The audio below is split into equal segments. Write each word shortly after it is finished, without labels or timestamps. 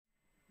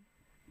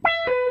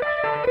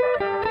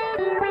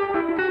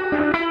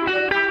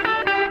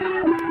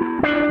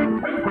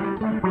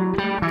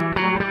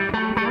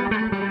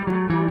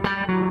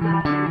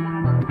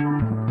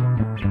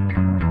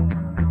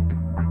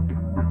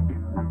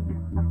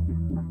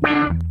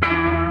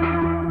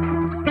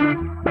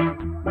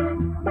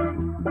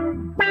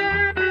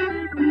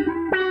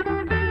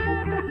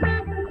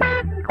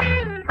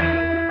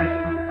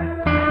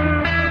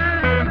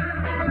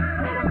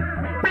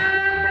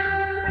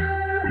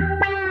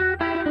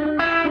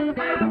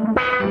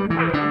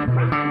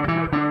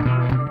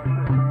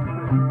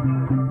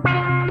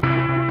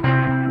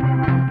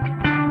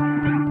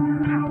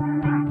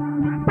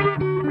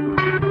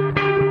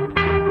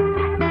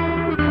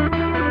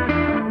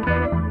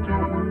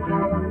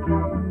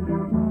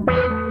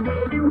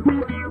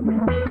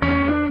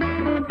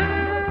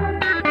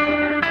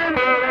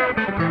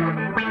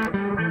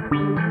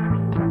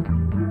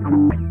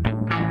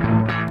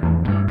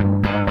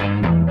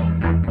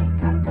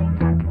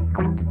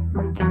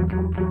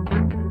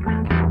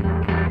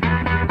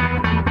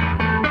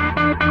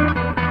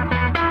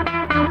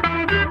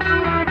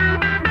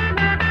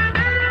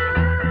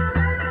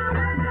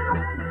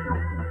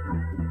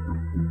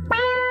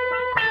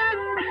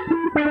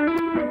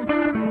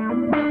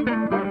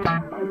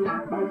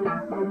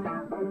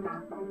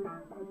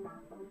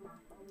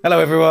Hello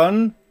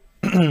everyone,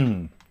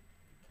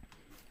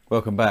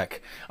 welcome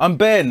back. I'm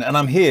Ben and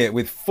I'm here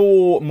with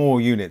 4 more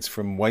units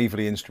from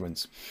Waverley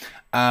Instruments.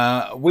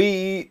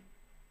 We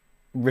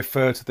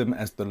refer to them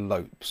as the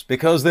Lopes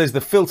because there's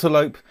the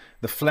Filterlope,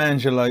 the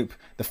Flangerlope,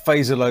 the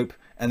Phaserlope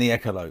and the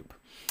Echolope.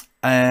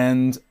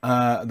 And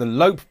the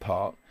Lope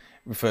part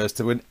refers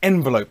to an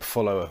envelope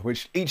follower,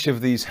 which each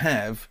of these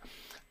have,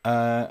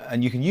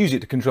 and you can use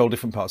it to control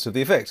different parts of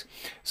the effect.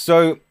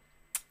 So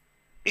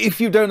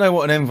if you don't know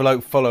what an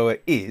envelope follower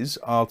is,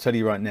 I'll tell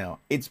you right now.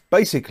 It's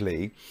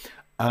basically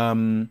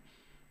a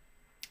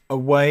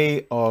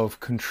way of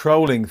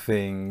controlling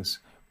things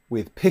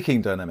with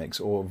picking dynamics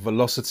or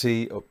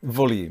velocity or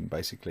volume,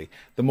 basically.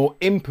 The more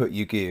input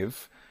you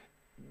give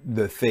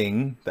the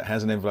thing that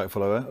has an envelope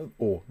follower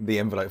or the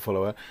envelope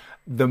follower,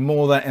 the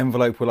more that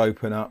envelope will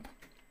open up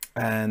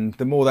and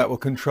the more that will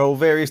control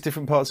various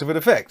different parts of an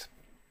effect.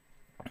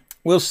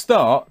 We'll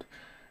start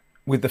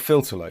with the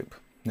Filterlope.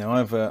 Now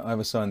I've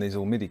assigned these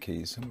all MIDI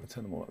keys. I'm going to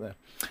turn them all up there.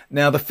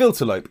 Now the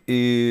Filterlope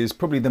is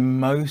probably the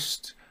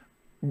most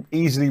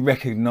easily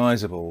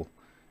recognizable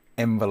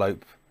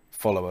envelope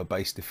follower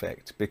based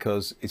effect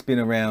because it's been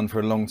around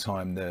for a long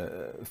time.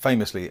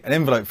 Famously an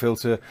envelope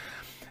filter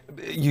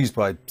used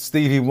by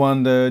Stevie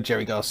Wonder,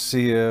 Jerry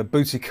Garcia,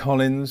 Bootsy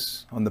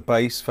Collins on the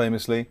bass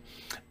famously,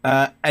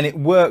 and it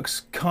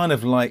works kind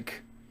of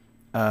like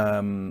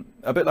a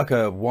bit like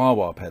a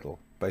wah-wah pedal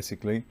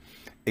basically,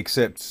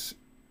 except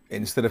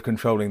instead of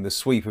controlling the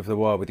sweep of the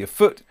wire with your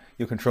foot,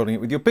 you're controlling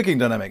it with your picking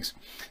dynamics.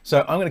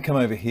 So I'm going to come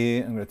over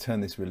here. I'm going to turn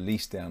this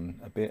release down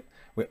a bit.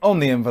 We're on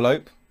the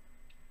envelope.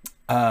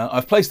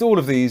 I've placed all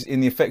of these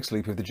in the effects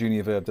loop of the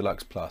Junior Verb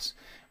Deluxe Plus,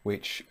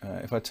 which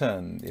if I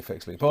turn the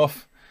effects loop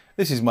off,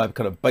 this is my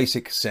kind of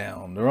basic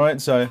sound. All right.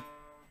 So,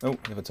 oh,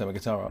 if I turn my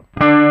guitar up.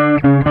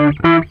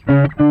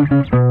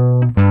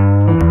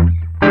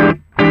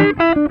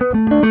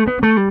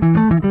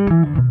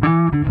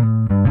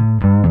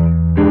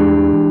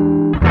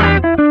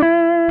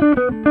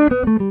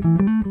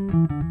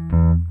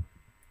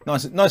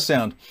 Nice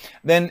sound.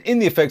 Then in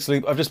the effects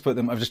loop, I've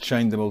just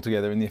chained them all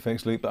together in the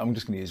effects loop, but I'm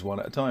just going to use one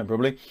at a time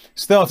probably.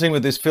 Starting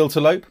with this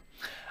Filterlope.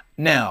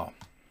 Now,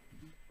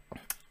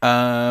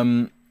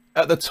 at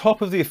the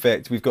top of the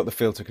effect, we've got the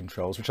filter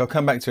controls, which I'll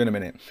come back to in a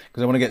minute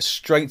because I want to get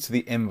straight to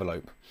the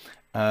envelope.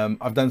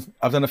 I've done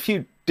a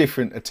few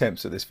different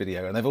attempts at this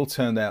video and they've all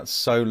turned out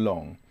so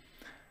long.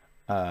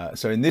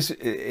 So in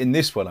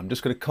this one, I'm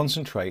just going to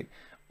concentrate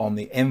on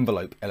the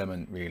envelope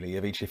element really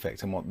of each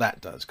effect and what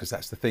that does, because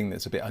that's the thing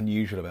that's a bit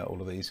unusual about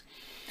all of these.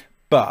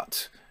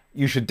 But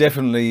you should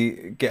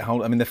definitely get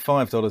hold. I mean, they're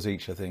 $5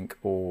 each, I think,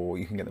 or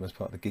you can get them as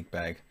part of the gig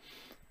bag.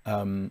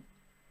 Yeah,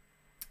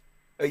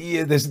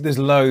 there's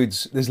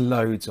loads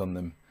on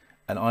them,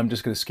 and I'm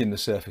just going to skim the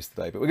surface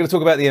today. But we're going to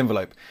talk about the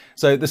envelope.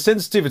 So the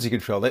sensitivity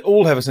control, they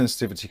all have a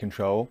sensitivity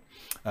control.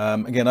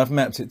 Again, I've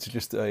mapped it to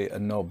just a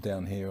knob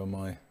down here on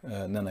my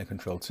Nano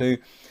Control 2.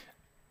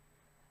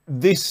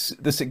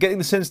 Getting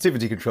the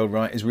sensitivity control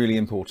right is really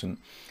important.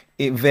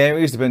 It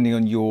varies depending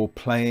on your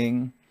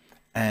playing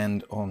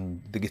and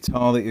on the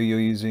guitar that you're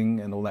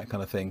using and all that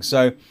kind of thing.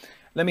 So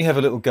let me have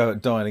a little go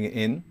at dialing it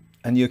in,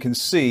 and you can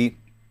see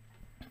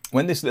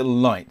when this little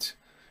light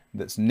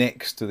that's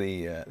next to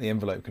the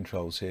envelope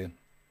controls here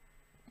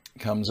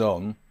comes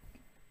on,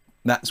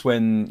 that's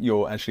when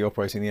you're actually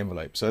operating the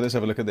envelope. So let's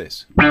have a look at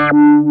this.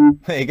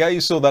 There you go,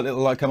 you saw that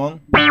little light come on.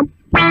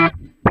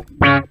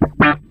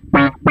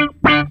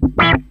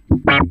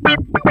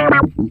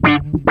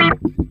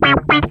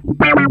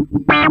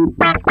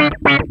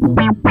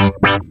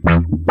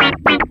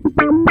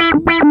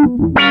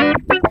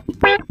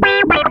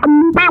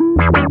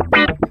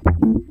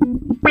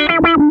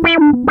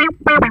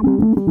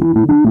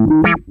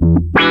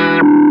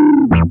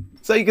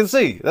 So you can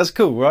see, that's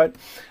cool, right?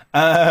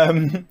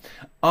 I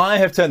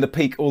have turned the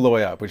peak all the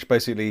way up, which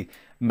basically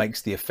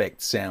makes the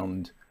effect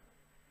sound,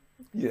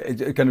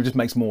 it kind of just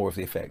makes more of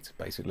the effect,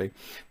 basically.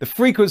 The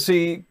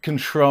frequency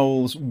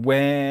controls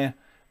where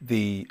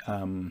the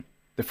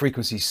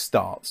frequency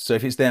starts. So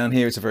if it's down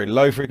here, it's a very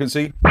low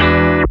frequency.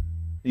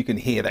 You can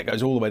hear that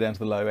goes all the way down to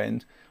the low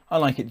end. I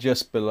like it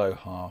just below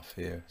half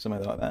here,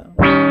 something like that.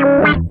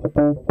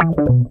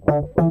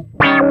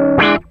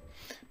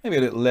 Maybe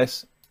a little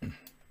less.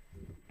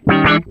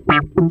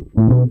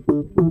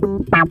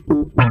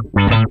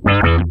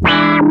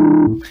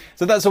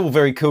 So that's all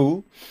very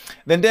cool.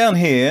 Then down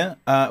here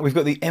we've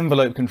got the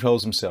envelope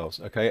controls themselves,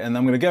 okay, and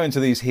I'm going to go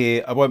into these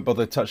here. I won't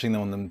bother touching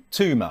on them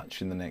too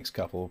much in the next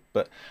couple,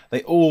 but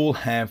they all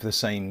have the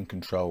same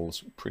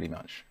controls pretty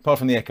much, apart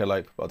from the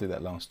Echolope, but I'll do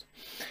that last.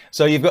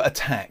 So you've got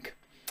attack.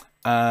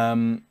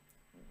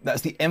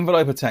 That's the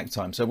envelope attack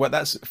time. So what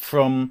that's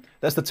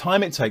the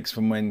time it takes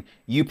from when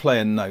you play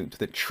a note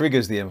that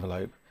triggers the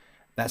envelope.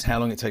 That's how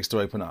long it takes to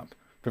open up,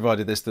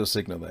 provided there's still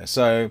signal there.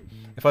 So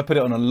if I put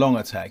it on a long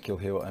attack, you'll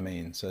hear what I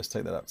mean. So let's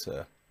take that up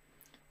to,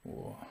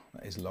 oh,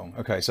 that is long.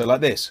 Okay, so like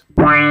this.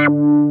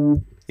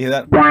 Hear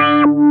that?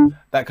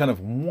 That kind of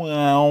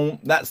wow,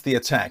 that's the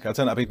attack. I'll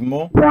turn it up even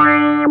more.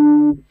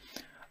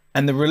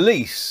 And the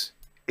release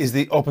is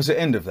the opposite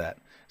end of that.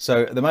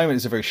 So at the moment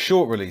it's a very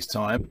short release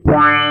time.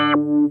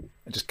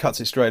 It just cuts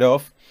it straight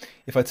off.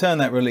 If I turn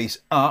that release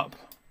up,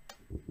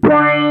 you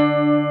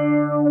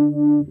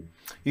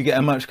get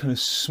a much kind of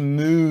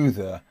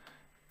smoother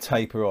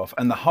taper off,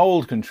 and the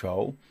hold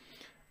control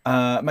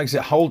makes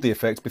it hold the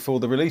effect before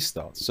the release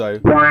starts. So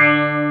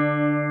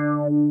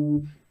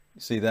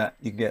see that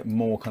you can get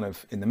more kind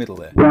of in the middle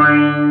there.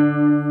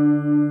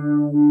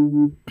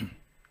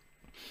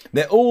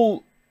 They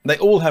all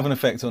have an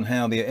effect on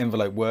how the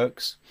envelope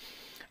works,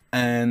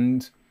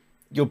 and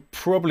you'll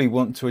probably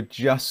want to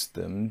adjust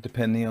them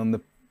depending on the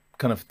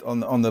kind of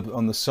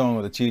on the song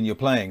or the tune you're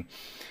playing,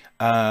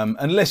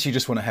 unless you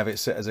just want to have it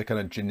set as a kind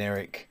of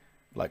generic,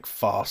 like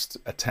fast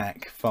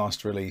attack,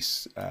 fast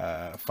release,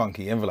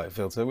 funky envelope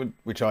filter,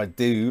 which I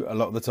do a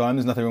lot of the time.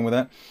 There's nothing wrong with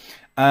that.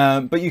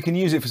 But you can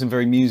use it for some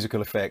very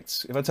musical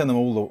effects. If I turn them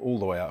all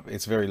the way up,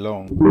 it's very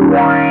long.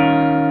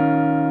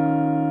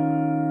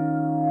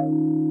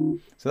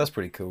 So that's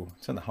pretty cool.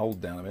 Turn the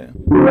hold down a bit.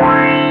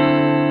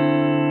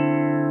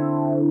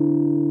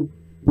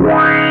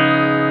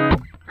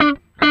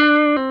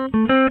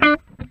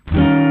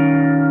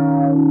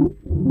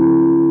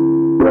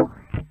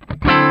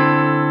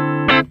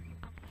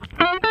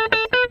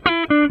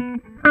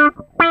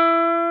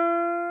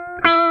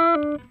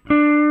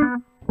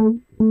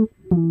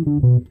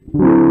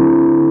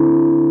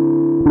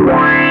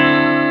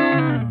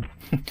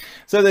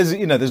 So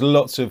there's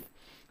lots of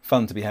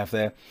fun to be had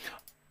there.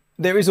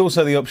 There is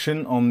also the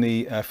option on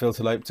the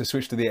Filterlope to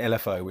switch to the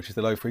LFO, which is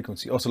the low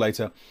frequency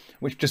oscillator,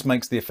 which just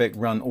makes the effect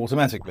run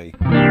automatically.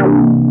 And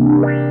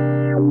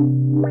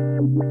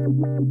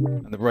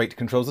the rate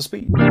controls the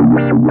speed.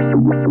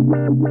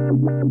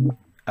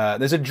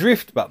 There's a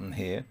drift button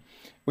here,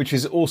 which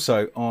is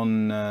also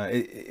on,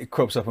 it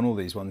crops up on all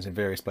these ones in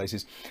various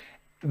places.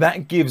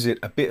 That gives it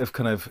a bit of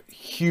kind of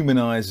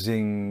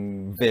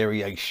humanizing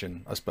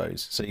variation, I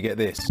suppose. So you get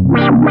this.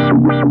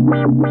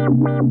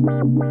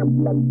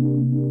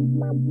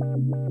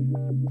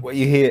 What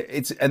you hear,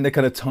 and the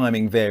kind of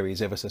timing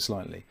varies ever so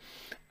slightly.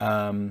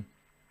 But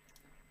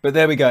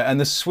there we go.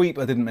 And the sweep,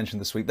 I didn't mention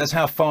the sweep. That's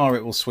how far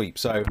it will sweep.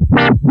 So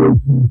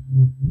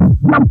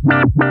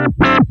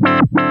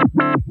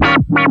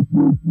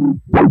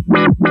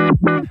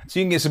you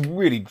can get some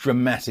really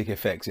dramatic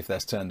effects if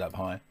that's turned up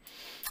high.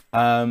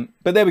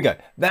 But there we go.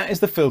 That is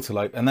the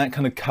Filterlope, and that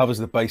kind of covers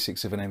the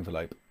basics of an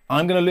envelope.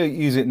 I'm going to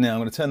use it now. I'm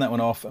going to turn that one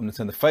off. I'm going to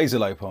turn the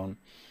Phaserlope on.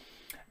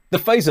 The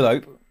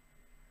Phaserlope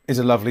is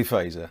a lovely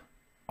phaser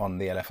on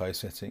the LFO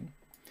setting.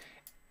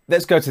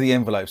 Let's go to the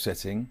envelope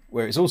setting,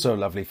 where it's also a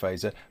lovely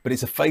phaser, but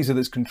it's a phaser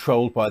that's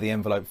controlled by the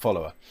envelope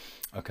follower.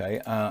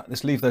 Okay,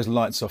 let's leave those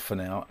lights off for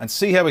now and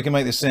see how we can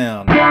make this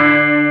sound.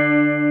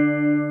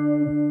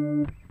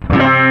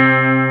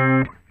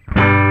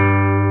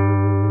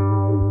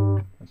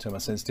 Turn my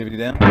sensitivity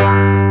down.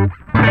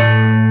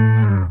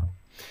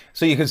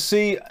 So you can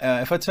see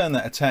if I turn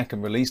that attack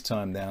and release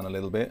time down a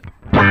little bit,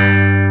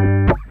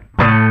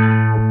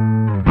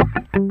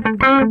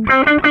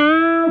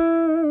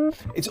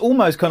 it's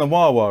almost kind of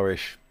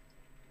wah-wah-ish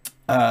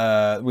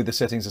with the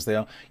settings as they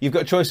are. You've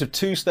got a choice of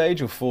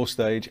 2-stage or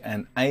 4-stage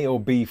and A or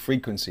B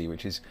frequency,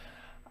 which is,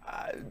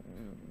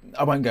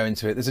 I won't go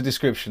into it. There's a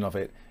description of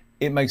it.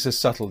 It makes a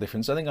subtle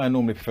difference. I think I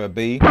normally prefer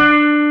B.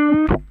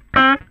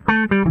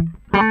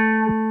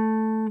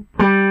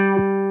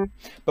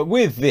 But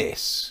with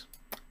this,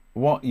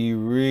 what you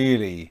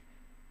really,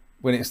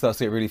 when it starts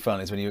to get really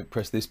fun, is when you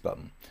press this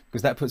button,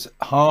 because that puts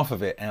half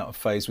of it out of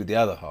phase with the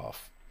other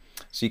half.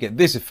 So you get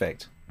this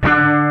effect.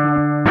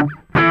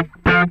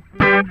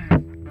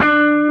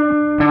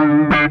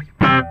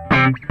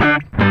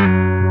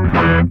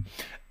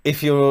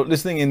 If you're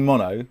listening in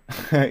mono,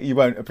 you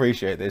won't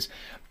appreciate this.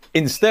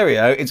 In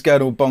stereo, it's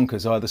going all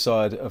bonkers either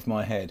side of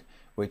my head,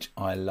 which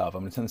I love.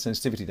 I'm going to turn the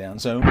sensitivity down.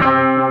 So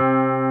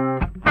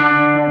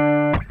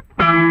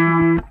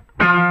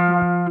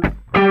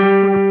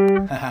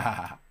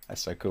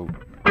that's so cool.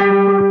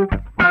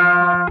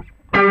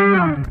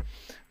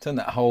 Turn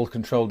that hold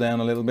control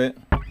down a little bit.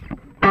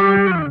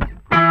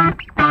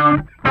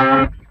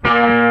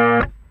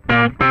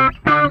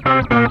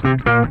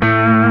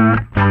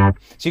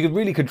 So you could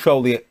really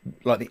control the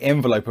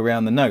envelope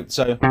around the note.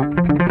 So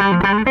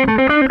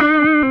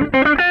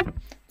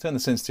turn the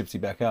sensitivity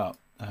back up.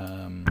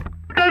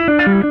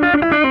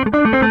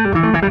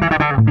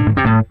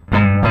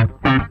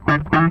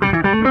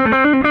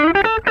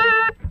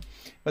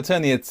 If I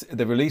turn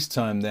the release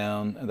time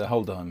down, the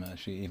hold time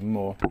actually even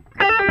more.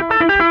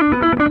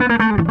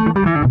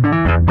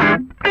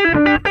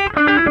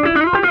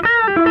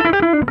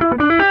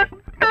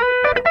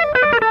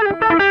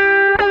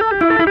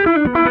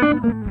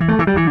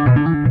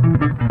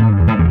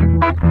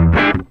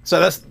 So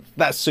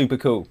that's super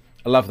cool.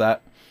 I love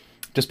that.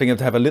 Just being able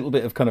to have a little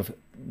bit of kind of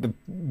the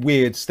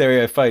weird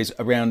stereo phase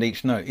around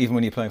each note, even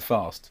when you're playing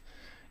fast,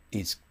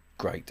 is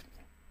great.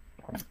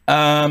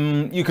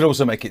 You could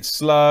also make it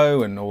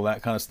slow and all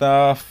that kind of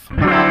stuff.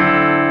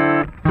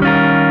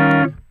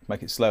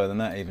 Make it slower than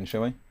that even,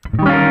 shall we?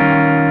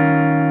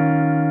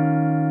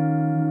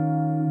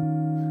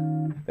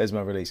 There's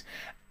my release.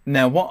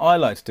 Now, what I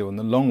like to do on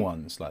the long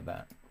ones like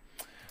that,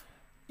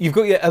 you've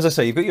got your, as I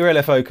say, you've got your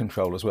LFO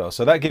control as well.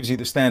 So that gives you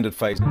the standard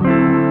phaser.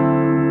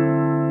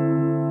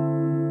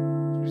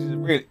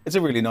 It's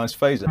a really nice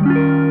phaser.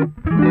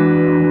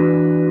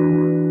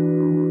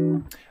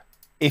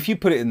 If you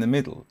put it in the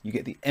middle, you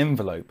get the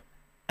envelope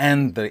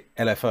and the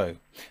LFO.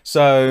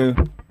 So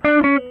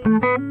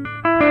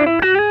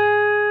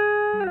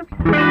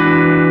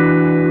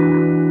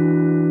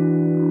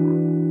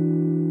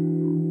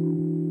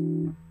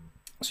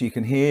you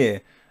can hear,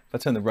 if I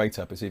turn the rate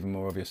up, it's even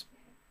more obvious.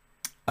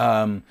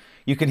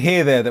 You can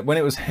hear there that when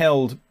it was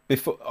held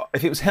before,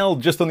 if it was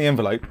held just on the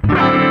envelope,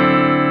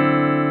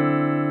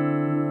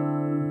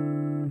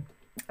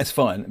 it's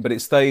fine, but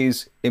it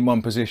stays in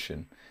one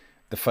position.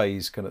 The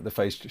phase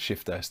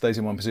shifter stays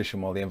in one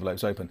position while the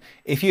envelope's open.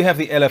 If you have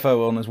the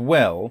LFO on as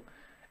well,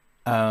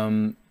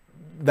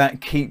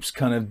 that keeps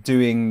kind of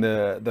doing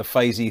the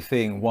phasey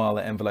thing while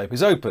the envelope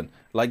is open,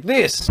 like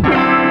this.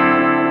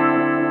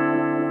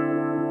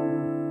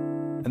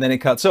 And then it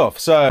cuts off.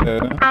 So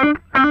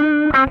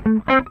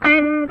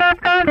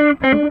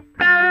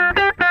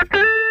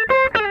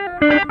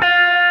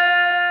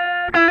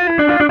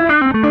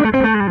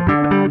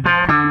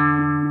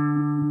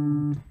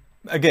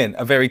again,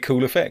 a very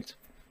cool effect.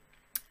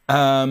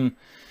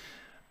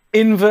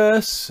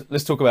 Inverse,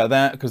 let's talk about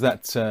that, because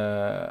that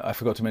I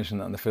forgot to mention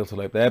that on the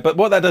Filterlope there. But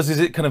what that does is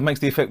it kind of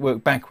makes the effect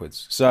work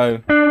backwards.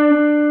 So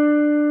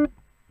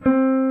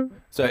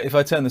if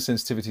I turn the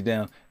sensitivity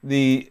down,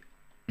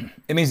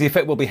 it means the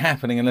effect will be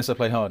happening unless I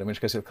play hard, in which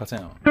case it'll cut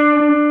out.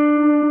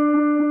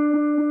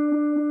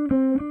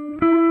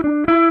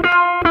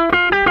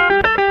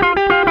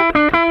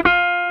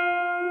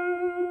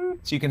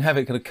 So you can have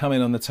it kind of come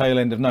in on the tail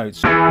end of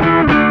notes.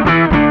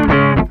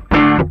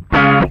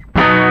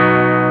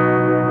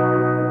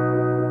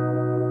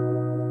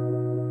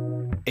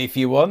 If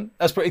you want,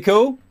 that's pretty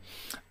cool.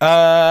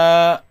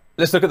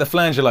 Let's look at the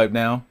FLANGERLOPE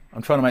now.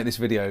 I'm trying to make this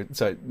video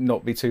so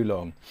not be too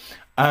long.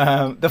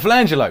 The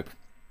FLANGERLOPE.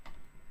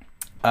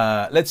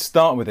 Let's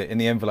start with it in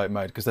the envelope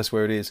mode, because that's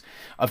where it is.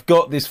 I've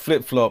got this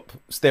flip-flop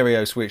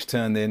stereo switch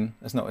turned in.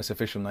 That's not its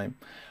official name.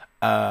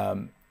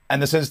 And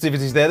the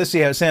sensitivity's there. Let's see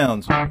how it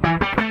sounds.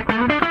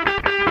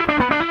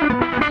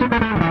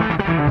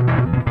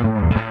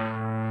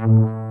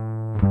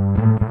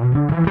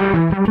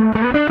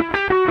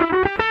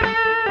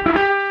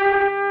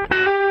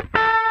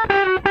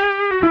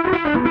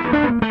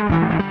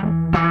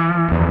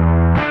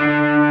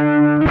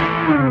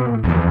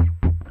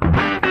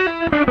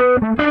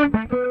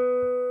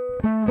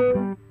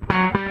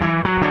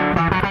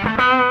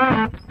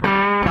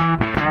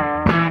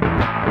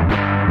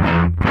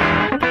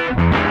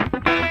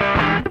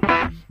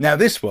 Now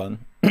this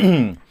one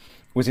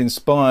was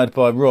inspired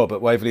by Rob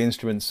at Waverley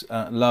Instruments'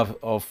 love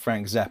of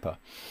Frank Zappa.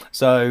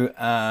 So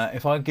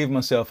if I give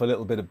myself a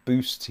little bit of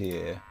boost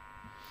here,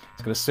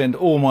 it's going to send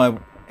all my...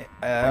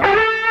 let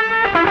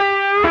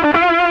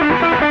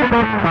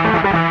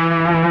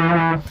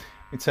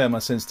me turn my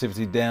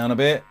sensitivity down a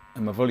bit,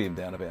 and my volume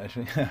down a bit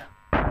actually.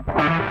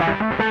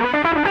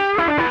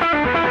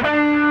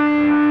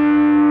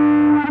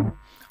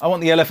 I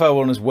want the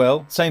LFO on as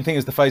well, same thing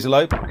as the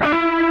Phaserlope.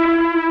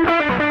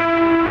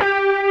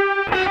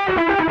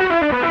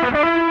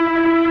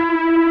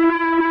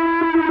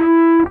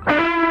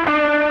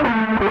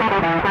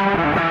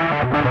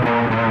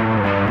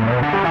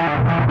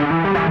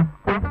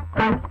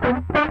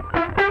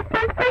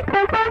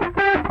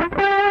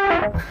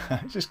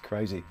 It's just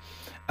crazy.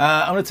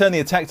 I'm going to turn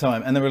the attack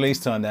time and the release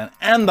time down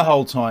and the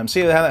hold time.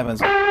 See how that happens.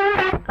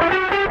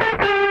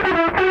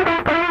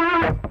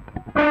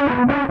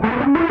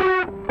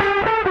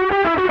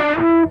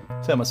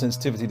 Turn my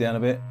sensitivity down a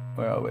bit.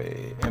 Where are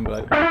we?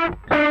 Envelope.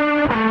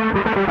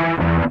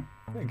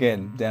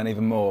 Again, down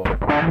even more.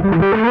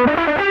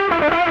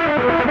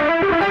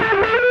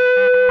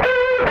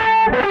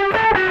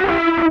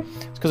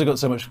 It's because I've got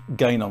so much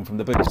gain on from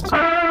the boost.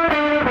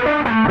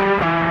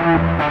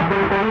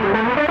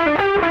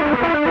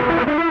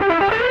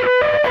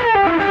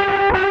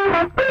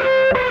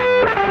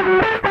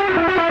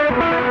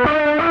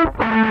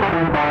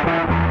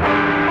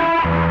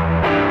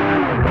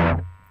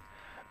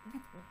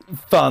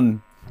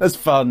 Fun. That's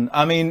fun.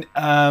 I mean,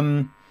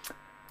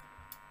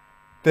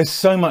 there's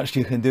so much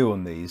you can do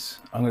on these.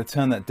 I'm going to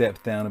turn that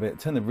depth down a bit,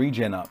 turn the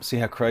regen up, see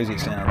how crazy it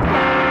sounds.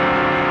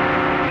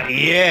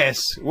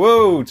 Yes!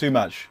 Whoa, too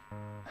much.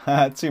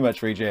 Too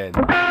much regen.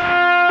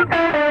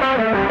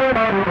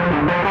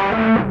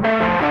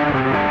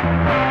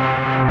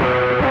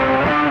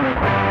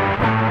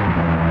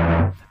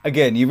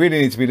 Again, you really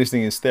need to be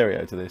listening in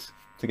stereo to this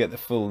to get the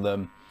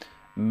full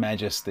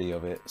majesty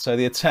of it. So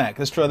the attack,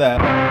 let's try that.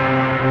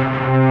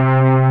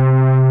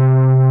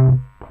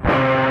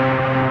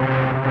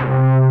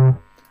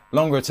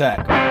 Longer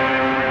attack.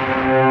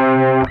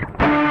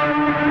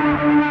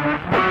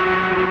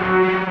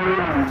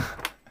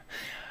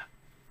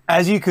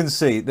 As you can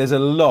see, there's a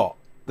lot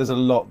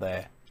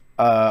there.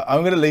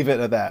 I'm going to leave it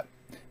at that,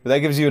 but that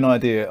gives you an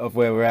idea of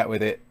where we're at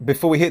with it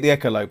before we hit the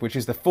Echolope, which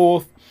is the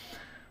fourth.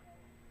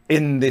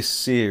 in this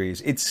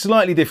series. It's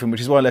slightly different, which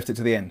is why I left it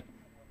to the end.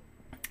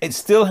 It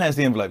still has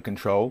the envelope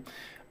control,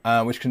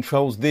 which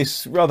controls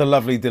this rather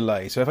lovely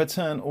delay. So if I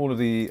turn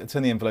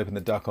turn the envelope and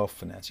the duck off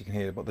for now, so you can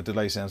hear what the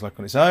delay sounds like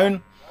on its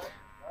own.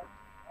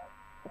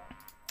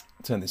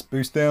 Turn this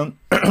boost down.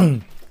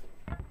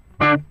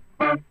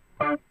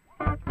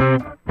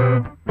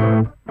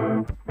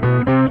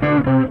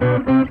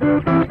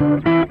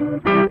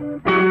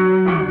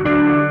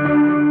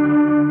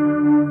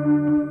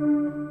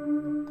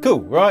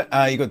 Cool, right?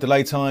 You've got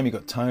delay time, you've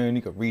got tone,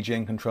 you've got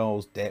regen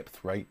controls,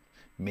 depth, rate,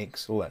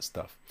 mix, all that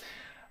stuff.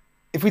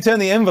 If we turn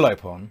the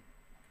envelope on,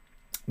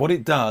 what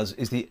it does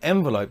is the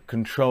envelope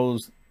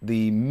controls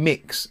the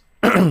mix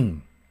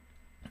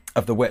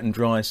of the wet and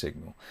dry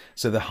signal.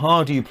 So the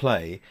harder you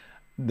play,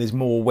 there's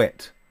more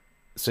wet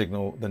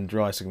signal than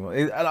dry signal.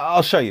 And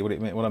I'll show you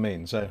what I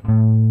mean. So.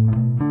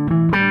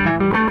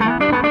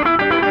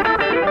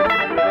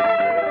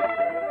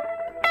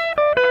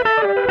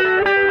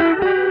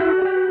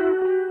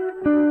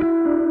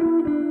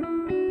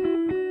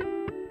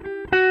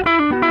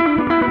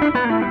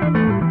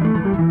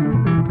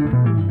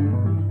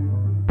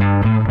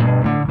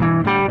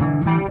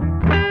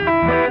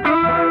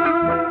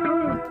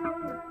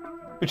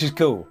 Which is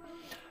cool.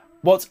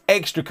 What's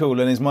extra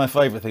cool, and is my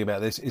favourite thing about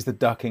this, is the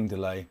ducking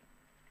delay.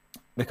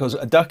 Because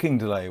a ducking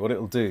delay, what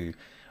it'll do,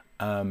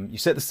 you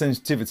set the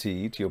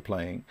sensitivity to your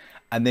playing,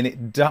 and then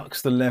it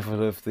ducks the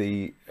level of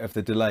the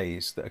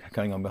delays that are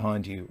going on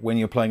behind you when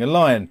you're playing a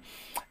line.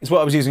 It's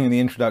what I was using in the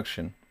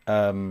introduction.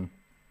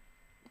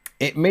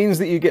 It means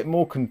that you get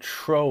more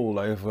control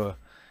over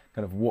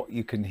kind of what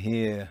you can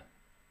hear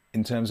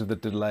in terms of the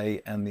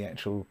delay and the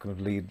actual kind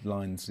of lead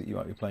lines that you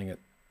might be playing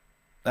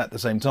at the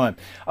same time.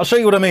 I'll show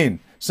you what I mean.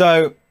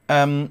 So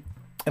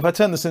if I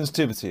turn the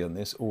sensitivity on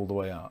this all the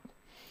way up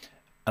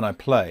and I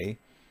play,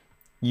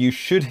 you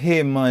should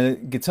hear my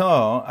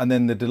guitar and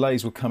then the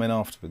delays will come in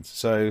afterwards.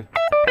 So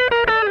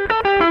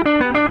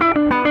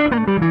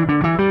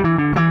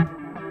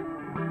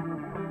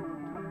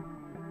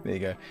there you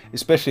go.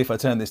 Especially if I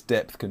turn this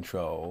depth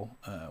control,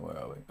 where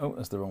are we? Oh,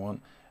 that's the wrong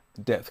one.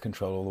 Depth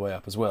control all the way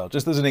up as well.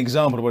 Just as an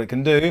example of what it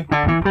can do.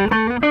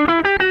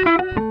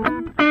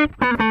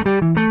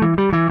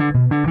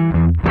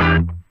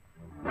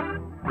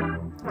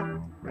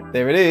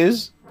 There it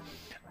is.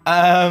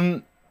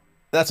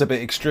 That's a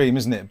bit extreme,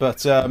 isn't it?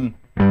 But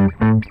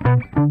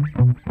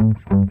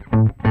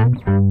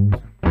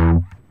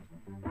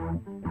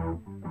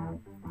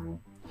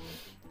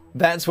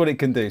that's what it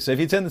can do. So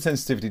if you turn the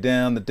sensitivity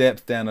down, the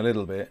depth down a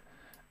little bit,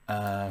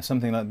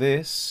 something like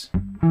this.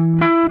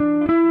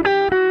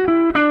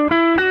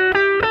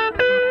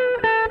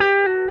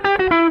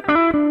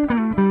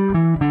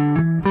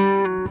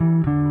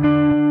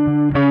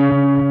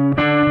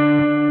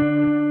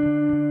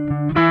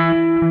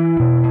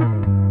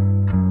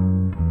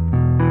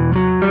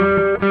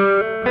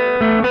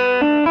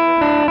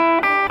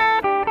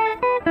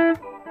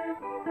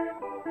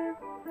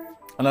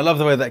 And I love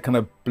the way that kind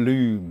of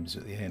blooms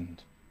at the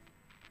end.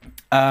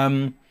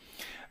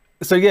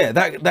 So yeah,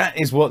 that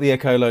is what the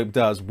Echolope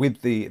does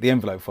with the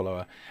envelope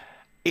follower.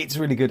 It's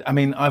really good. I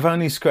mean, I've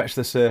only scratched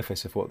the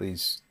surface of what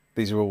these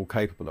are all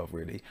capable of,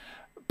 really.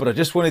 But I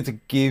just wanted to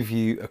give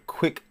you a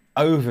quick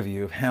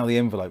overview of how the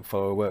envelope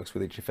follower works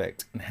with each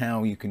effect and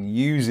how you can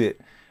use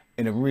it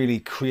in a really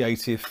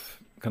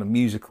creative, kind of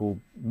musical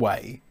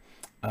way.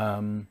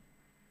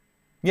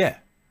 Yeah,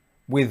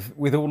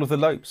 with all of the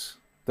lopes.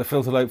 The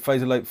Filterlope,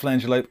 Phaserlope,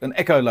 FLANGERLOPE and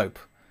Echolope,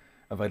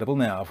 available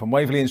now from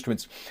Waverley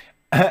Instruments.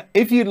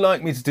 If you'd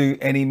like me to do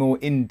any more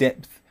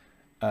in-depth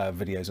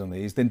videos on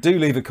these, then do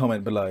leave a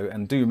comment below,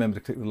 and do remember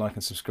to click the like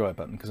and subscribe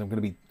button, because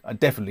I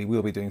definitely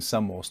will be doing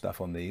some more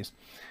stuff on these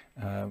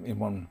in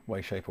one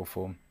way, shape or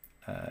form.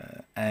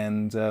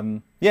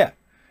 Yeah,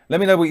 let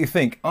me know what you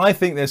think. I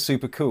think they're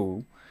super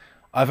cool.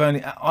 I've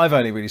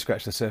only really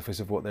scratched the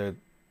surface of what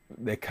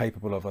they're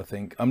capable of. I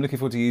think I'm looking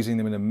forward to using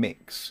them in a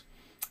mix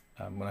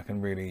when I can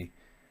really,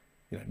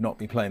 not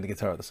be playing the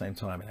guitar at the same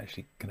time and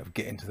actually kind of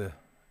get into the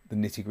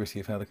nitty-gritty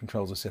of how the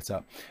controls are set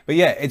up. But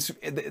yeah,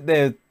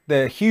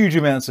 they're huge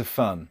amounts of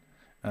fun.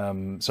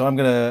 So I'm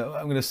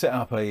gonna set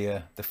up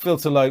the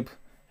Filterlope.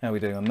 How are we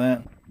doing on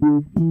that?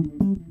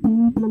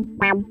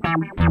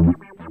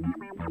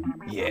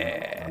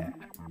 Yeah.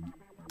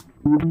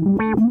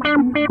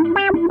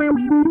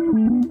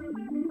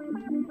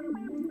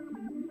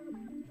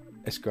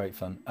 It's great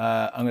fun.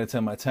 I'm going to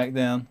turn my attack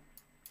down,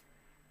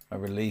 my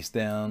release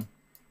down,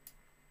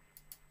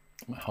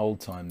 my hold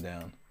time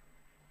down.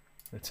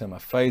 I'm going to turn my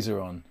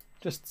phaser on,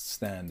 just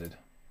standard.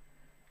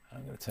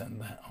 I'm going to turn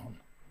that on,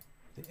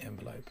 the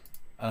envelope.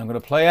 And I'm going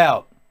to play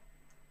out.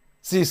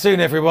 See you soon,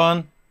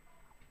 everyone.